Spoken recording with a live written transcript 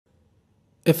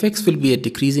fx will be a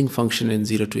decreasing function in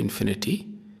 0 to infinity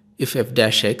if f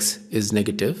dash x is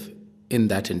negative in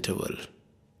that interval.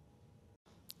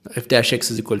 F dash x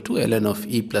is equal to ln of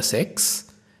e plus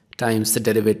x times the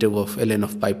derivative of ln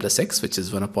of pi plus x, which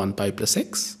is 1 upon pi plus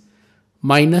x,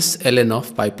 minus ln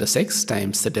of pi plus x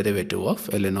times the derivative of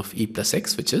ln of e plus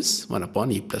x, which is 1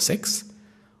 upon e plus x.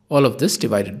 All of this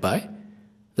divided by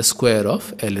the square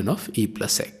of ln of e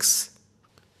plus x.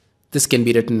 This can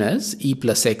be written as e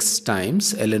plus x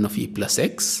times ln of e plus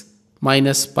x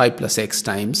minus pi plus x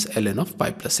times ln of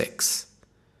pi plus x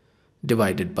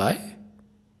divided by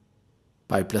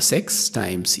pi plus x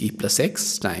times e plus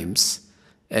x times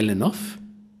ln of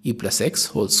e plus x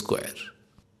whole square.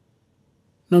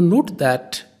 Now note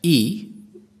that e,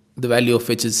 the value of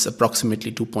which is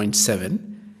approximately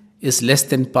 2.7, is less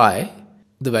than pi,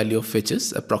 the value of which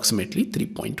is approximately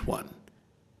 3.1.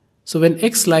 So when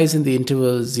x lies in the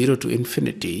interval 0 to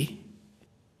infinity,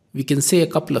 we can say a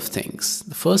couple of things.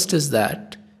 The first is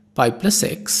that pi plus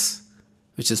x,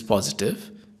 which is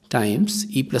positive, times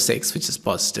e plus x, which is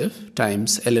positive,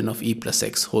 times ln of e plus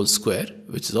x whole square,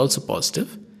 which is also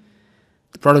positive,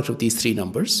 the product of these three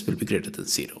numbers will be greater than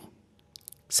 0.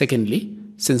 Secondly,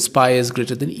 since pi is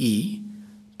greater than e,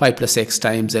 pi plus x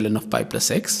times ln of pi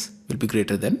plus x will be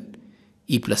greater than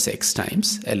e plus x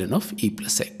times ln of e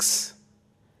plus x.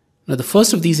 Now the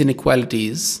first of these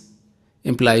inequalities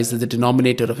implies that the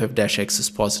denominator of f dash x is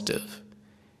positive,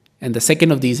 and the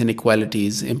second of these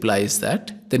inequalities implies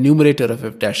that the numerator of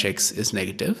f dash x is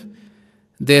negative.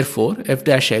 Therefore, f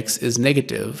dash x is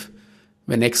negative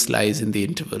when x lies in the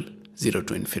interval 0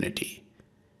 to infinity,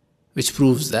 which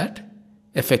proves that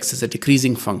fx is a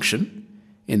decreasing function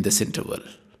in this interval.